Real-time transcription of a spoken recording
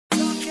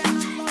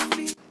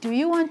Do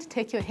you want to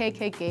take your hair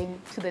care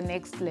game to the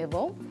next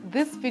level?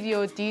 This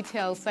video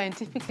details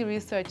scientifically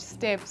researched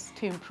steps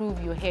to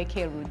improve your hair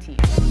care routine.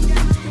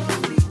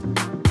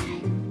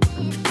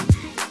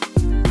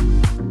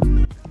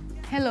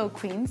 Hello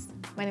Queens,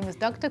 my name is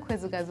Dr.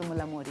 Kwezukazi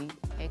Mulamodi,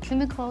 a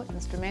clinical,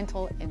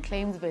 instrumental and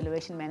claims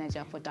evaluation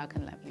manager for Dark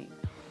and Lovely.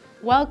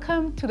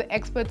 Welcome to the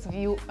expert's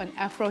view on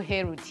Afro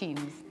hair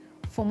routines.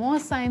 For more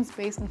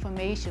science-based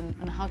information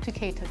on how to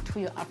cater to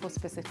your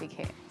Afro-specific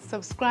hair,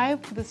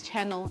 subscribe to this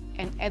channel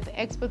and add the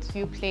Expert's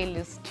View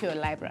playlist to your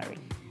library.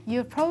 You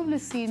have probably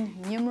seen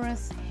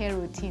numerous hair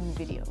routine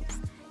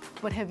videos,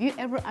 but have you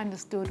ever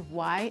understood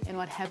why and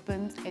what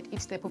happens at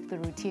each step of the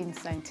routine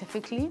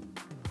scientifically?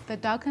 The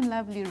Dark and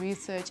Lovely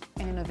research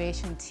and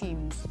innovation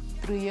teams,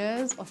 through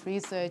years of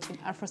research in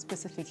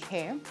Afro-specific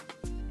hair,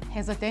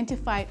 has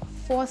identified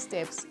 4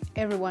 steps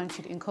everyone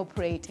should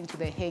incorporate into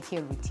their hair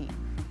care routine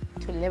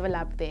to level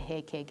up their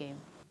hair care game.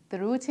 The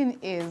routine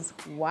is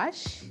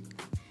wash,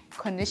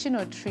 condition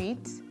or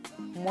treat,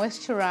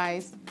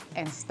 moisturize,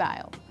 and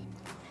style.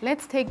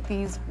 Let's take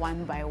these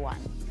one by one.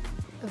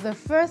 The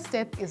first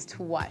step is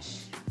to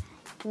wash.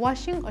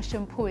 Washing or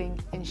shampooing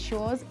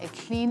ensures a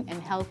clean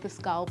and healthy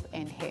scalp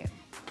and hair.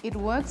 It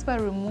works by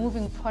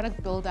removing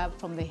product buildup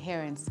from the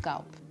hair and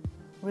scalp,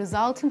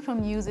 resulting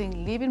from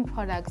using leave-in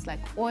products like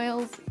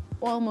oils,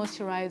 oil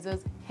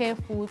moisturizers, hair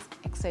foods,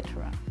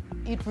 etc.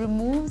 It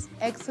removes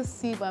excess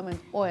sebum and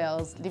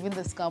oils, leaving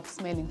the scalp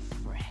smelling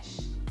fresh.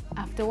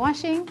 After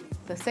washing,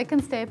 the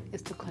second step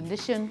is to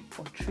condition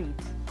or treat.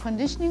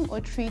 Conditioning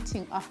or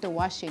treating after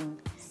washing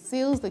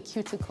seals the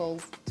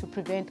cuticles to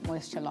prevent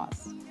moisture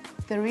loss.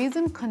 The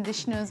reason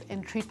conditioners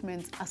and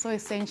treatments are so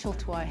essential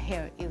to our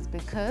hair is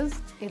because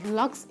it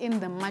locks in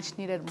the much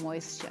needed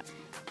moisture,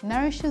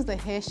 nourishes the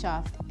hair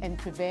shaft and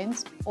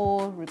prevents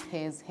or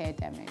repairs hair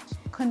damage.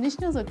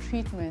 Conditioners or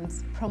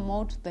treatments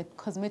promote the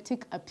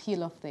cosmetic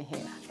appeal of the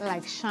hair,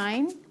 like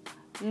shine,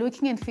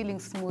 looking and feeling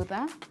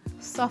smoother,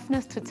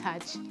 softness to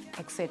touch,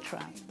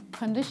 etc.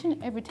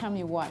 Condition every time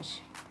you wash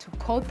to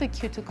coat the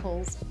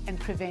cuticles and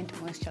prevent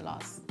moisture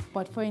loss.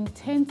 But for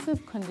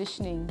intensive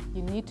conditioning,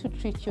 you need to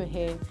treat your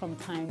hair from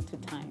time to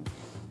time.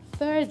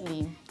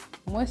 Thirdly,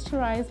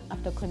 moisturize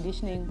after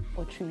conditioning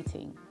or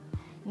treating.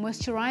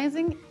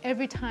 Moisturizing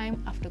every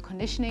time after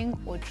conditioning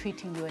or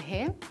treating your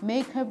hair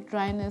makes up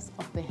dryness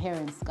of the hair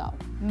and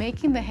scalp,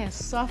 making the hair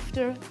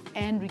softer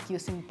and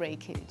reducing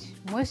breakage.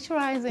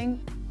 Moisturizing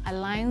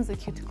aligns the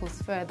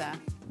cuticles further,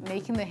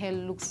 making the hair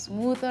look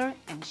smoother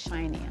and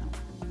shinier.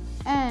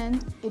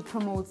 And it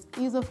promotes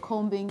ease of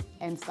combing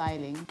and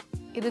styling.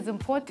 It is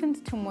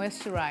important to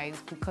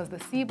moisturize because the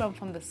sebum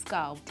from the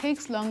scalp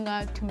takes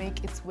longer to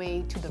make its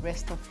way to the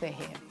rest of the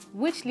hair,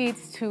 which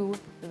leads to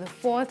the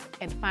fourth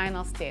and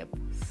final step,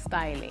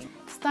 styling.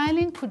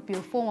 Styling could be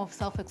a form of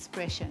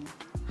self-expression.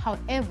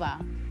 However,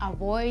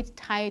 avoid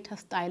tighter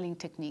styling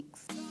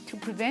techniques to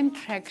prevent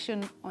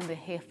traction on the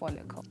hair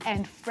follicle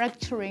and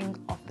fracturing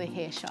of the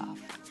hair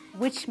shaft,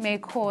 which may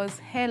cause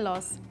hair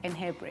loss and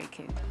hair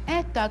breakage.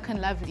 At Dark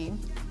and Lovely,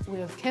 we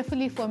have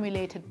carefully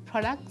formulated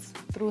products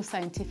through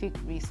scientific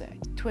research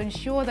to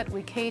ensure that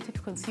we cater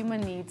to consumer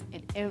needs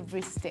at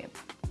every step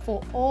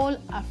for all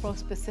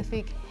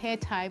Afro-specific hair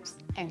types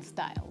and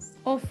styles.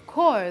 Of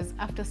course,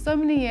 after so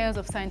many years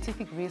of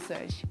scientific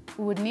research,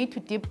 we would need to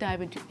deep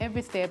dive into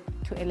every step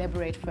to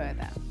elaborate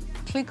further.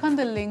 Click on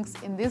the links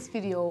in this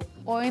video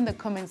or in the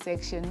comment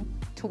section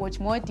to watch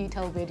more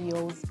detailed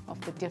videos of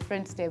the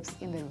different steps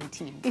in the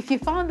routine. If you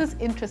found this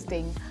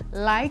interesting,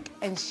 like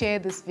and share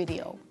this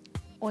video,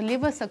 or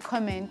leave us a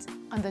comment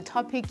on the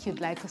topic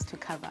you'd like us to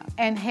cover.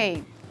 And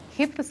hey,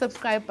 hit the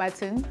subscribe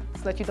button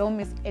so that you don't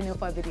miss any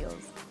of our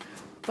videos.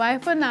 Bye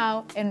for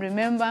now, and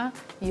remember,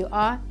 you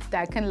are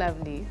Dark and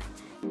Lovely.